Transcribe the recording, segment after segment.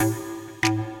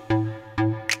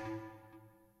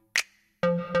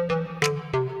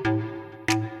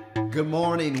Good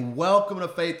morning. Welcome to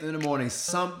Faith in the Morning.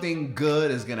 Something good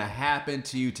is going to happen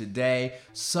to you today,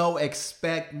 so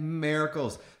expect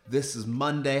miracles. This is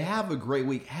Monday. Have a great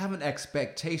week. Have an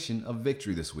expectation of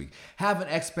victory this week. Have an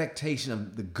expectation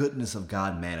of the goodness of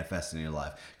God manifesting in your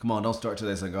life. Come on, don't start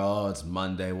today saying, oh, it's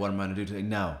Monday. What am I going to do today?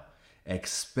 No.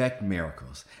 Expect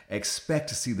miracles. Expect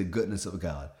to see the goodness of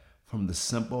God from the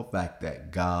simple fact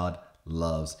that God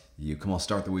loves you. Come on,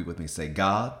 start the week with me. Say,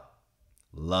 God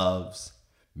loves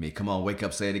me. Come on, wake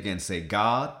up, say it again. Say,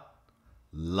 God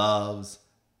loves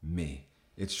me.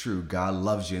 It's true. God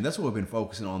loves you. And that's what we've been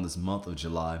focusing on this month of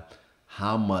July,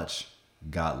 how much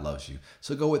God loves you.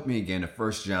 So go with me again to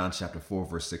 1 John chapter 4,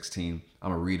 verse 16.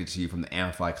 I'm going to read it to you from the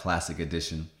Amplified Classic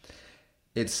Edition.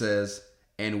 It says,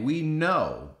 and we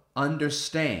know,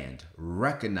 understand,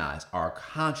 recognize, are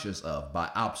conscious of by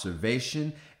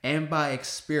observation and by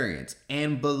experience,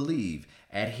 and believe,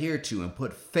 adhere to, and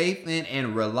put faith in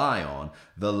and rely on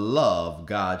the love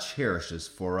God cherishes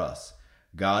for us.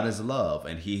 God is love,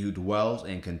 and he who dwells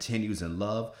and continues in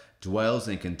love dwells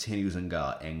and continues in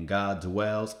God, and God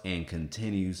dwells and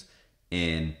continues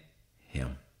in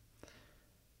him.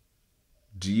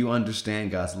 Do you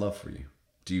understand God's love for you?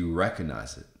 Do you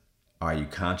recognize it? Are you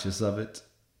conscious of it?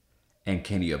 And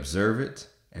can you observe it?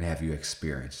 And have you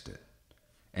experienced it?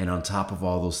 And on top of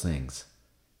all those things,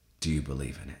 do you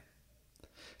believe in it?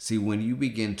 See, when you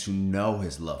begin to know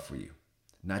his love for you,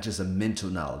 not just a mental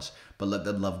knowledge, but let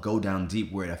that love go down deep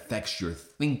where it affects your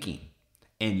thinking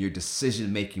and your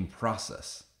decision-making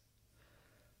process,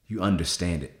 you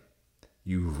understand it.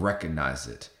 You recognize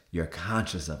it. You're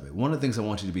conscious of it. One of the things I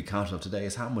want you to be conscious of today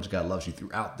is how much God loves you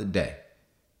throughout the day.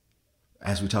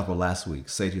 As we talked about last week,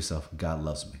 say to yourself, God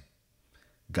loves me.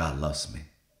 God loves me.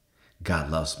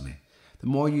 God loves me. The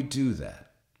more you do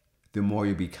that, the more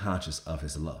you'll be conscious of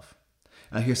his love.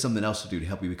 Now here's something else to do to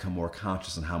help you become more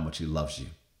conscious on how much he loves you.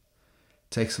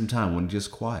 Take some time when you're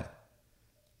just quiet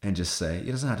and just say,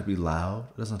 it doesn't have to be loud.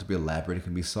 It doesn't have to be elaborate. It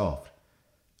can be soft.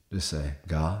 Just say,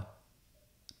 God,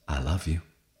 I love you.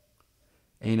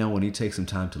 And you know, when you take some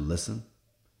time to listen,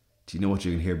 do you know what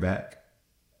you can hear back?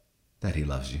 That he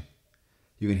loves you.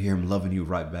 You can hear him loving you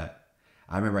right back.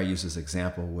 I remember I used this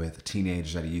example with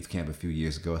teenagers at a youth camp a few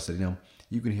years ago. I said,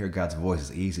 you can hear God's voice.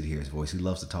 It's easy to hear his voice. He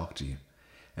loves to talk to you.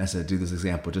 And I said, do this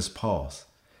example. Just pause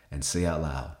and say out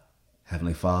loud,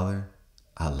 Heavenly Father,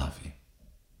 I love you.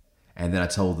 And then I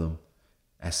told them,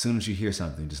 as soon as you hear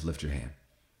something, just lift your hand.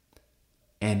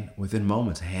 And within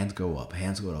moments, hands go up.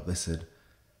 I said,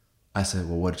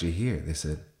 well, what did you hear? They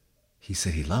said, he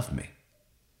said he loved me.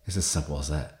 It's as simple as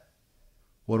that.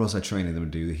 What was I training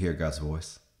them to do? To hear God's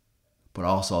voice. But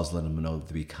also I was letting them know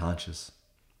to be conscious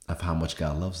of how much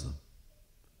God loves them.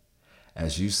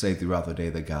 As you say throughout the day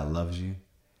that God loves you,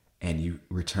 and you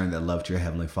return that love to your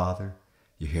Heavenly Father,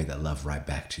 you hear that love right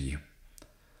back to you.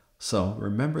 So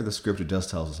remember, the scripture does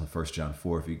tell us in 1 John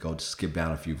 4, if you go to skip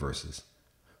down a few verses,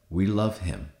 we love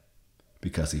him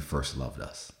because he first loved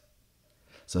us.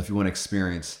 So if you want to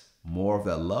experience more of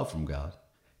that love from God,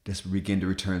 just begin to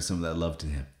return some of that love to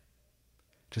him.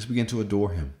 Just begin to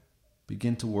adore him.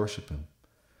 Begin to worship him.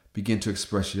 Begin to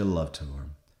express your love to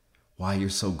him. Why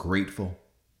you're so grateful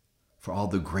for all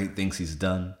the great things he's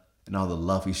done and all the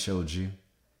love he showed you.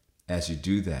 As you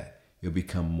do that, you'll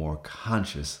become more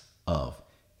conscious of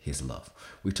his love.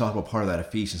 We talked about part of that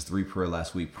Ephesians 3 prayer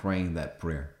last week, praying that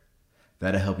prayer.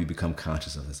 That'll help you become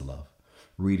conscious of his love.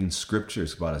 Reading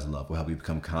scriptures about his love will help you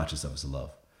become conscious of his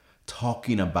love.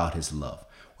 Talking about his love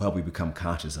will help you become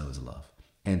conscious of his love.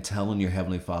 And telling your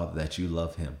Heavenly Father that you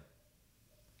love him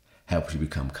helps you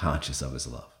become conscious of his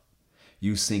love.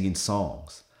 You singing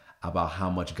songs about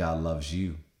how much God loves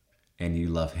you and you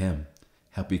love him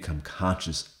help you become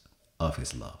conscious of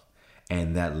his love.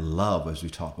 And that love, as we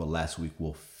talked about last week,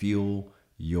 will fuel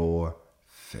your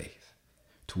faith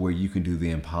to where you can do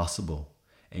the impossible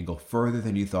and go further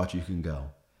than you thought you can go,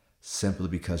 simply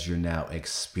because you're now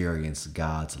experiencing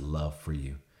God's love for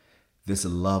you. This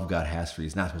love God has for you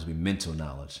is not supposed to be mental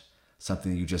knowledge,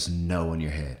 something you just know in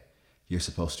your head. You're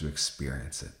supposed to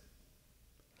experience it.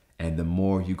 And the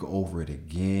more you go over it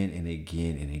again and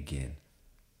again and again,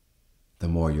 the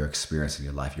more you're experiencing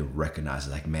your life, you'll recognize it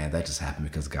like, man, that just happened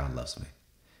because God loves me.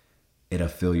 It'll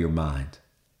fill your mind.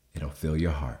 It'll fill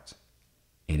your heart.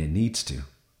 And it needs to,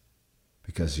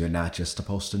 because you're not just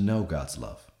supposed to know God's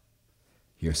love.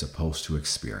 You're supposed to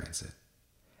experience it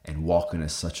and walk in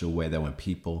such a way that when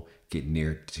people get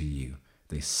near to you,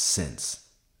 they sense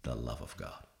the love of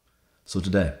God. So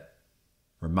today,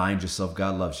 remind yourself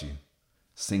God loves you.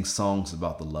 Sing songs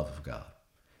about the love of God.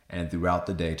 And throughout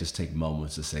the day, just take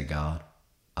moments to say, God,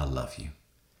 I love you.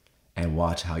 And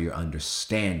watch how your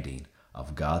understanding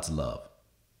of God's love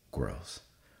grows.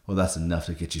 Well, that's enough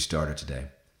to get you started today.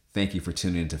 Thank you for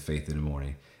tuning into Faith in the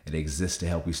Morning. It exists to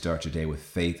help you start your day with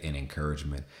faith and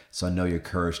encouragement. So I know you're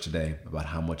encouraged today about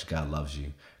how much God loves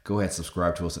you. Go ahead,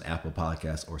 subscribe to us on Apple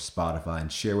Podcasts or Spotify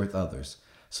and share with others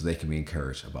so they can be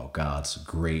encouraged about God's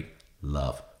great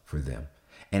love for them.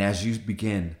 And as you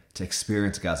begin to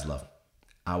experience God's love,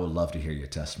 I would love to hear your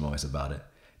testimonies about it.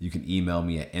 You can email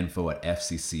me at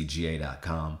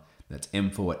info@fccga.com. That's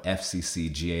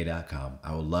info@fccga.com.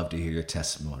 I would love to hear your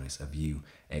testimonies of you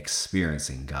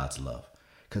experiencing God's love.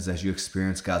 Because as you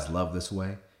experience God's love this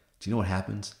way, do you know what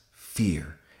happens?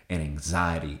 Fear and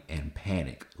anxiety and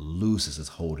panic loses its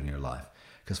hold in your life.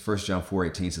 Because 1 John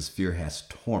 4:18 says fear has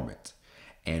torment.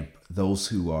 And those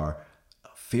who are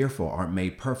fearful aren't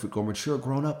made perfect or mature,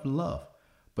 grown up in love.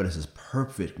 But it's this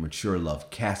perfect, mature love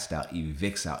casts out,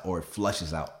 evicts out, or it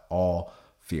flushes out all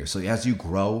fear. So as you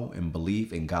grow and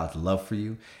believe in God's love for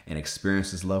you and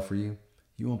experience His love for you,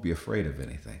 you won't be afraid of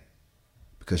anything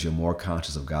because you're more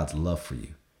conscious of God's love for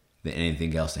you than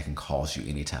anything else that can cause you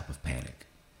any type of panic.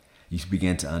 You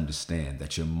begin to understand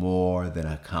that you're more than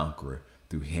a conqueror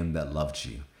through Him that loved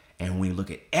you. And when you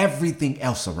look at everything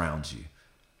else around you,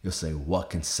 you'll say, what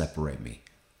can separate me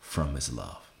from His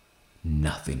love?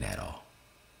 Nothing at all.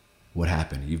 What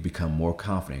happened? You've become more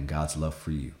confident in God's love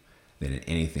for you than in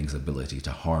anything's ability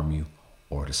to harm you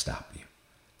or to stop you.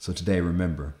 So today,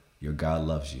 remember, your God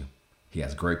loves you. He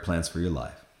has great plans for your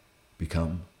life.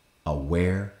 Become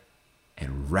aware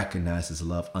and recognize His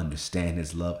love, understand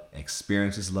His love,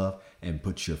 experience His love, and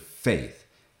put your faith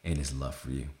in His love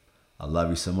for you. I love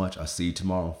you so much. I'll see you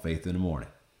tomorrow on Faith in the Morning.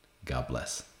 God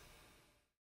bless.